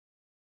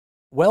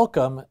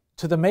Welcome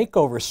to the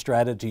Makeover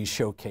Strategy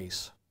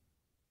Showcase.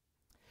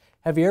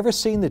 Have you ever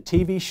seen the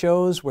TV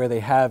shows where they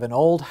have an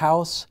old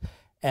house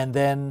and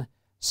then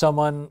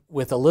someone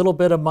with a little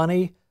bit of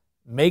money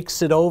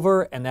makes it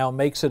over and now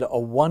makes it a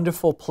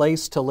wonderful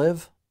place to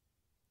live?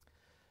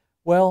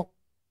 Well,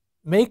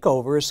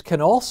 makeovers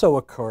can also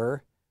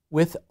occur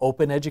with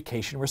open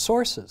education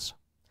resources.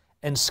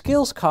 And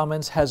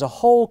SkillsCommons has a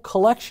whole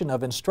collection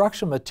of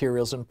instructional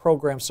materials and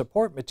program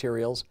support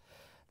materials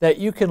that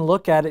you can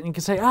look at it and you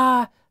can say,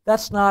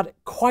 that's not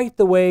quite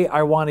the way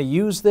I want to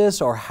use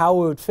this or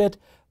how it would fit,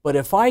 but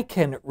if I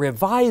can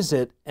revise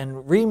it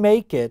and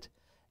remake it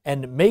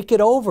and make it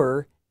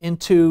over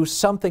into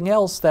something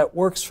else that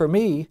works for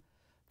me,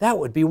 that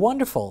would be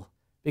wonderful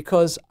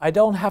because I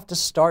don't have to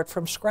start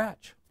from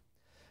scratch.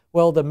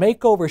 Well, the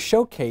Makeover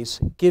Showcase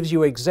gives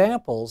you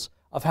examples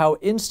of how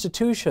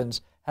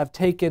institutions have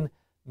taken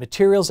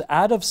materials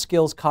out of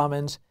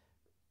SkillsCommons,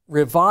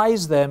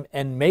 revised them,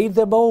 and made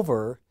them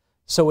over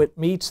so it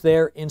meets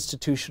their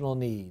institutional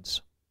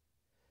needs.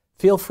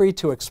 Feel free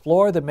to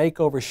explore the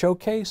Makeover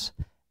Showcase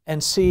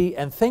and see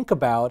and think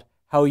about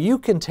how you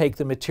can take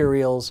the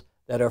materials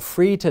that are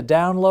free to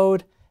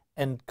download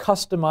and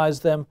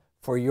customize them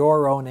for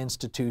your own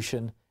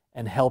institution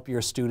and help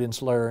your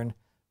students learn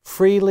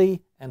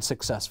freely and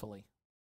successfully.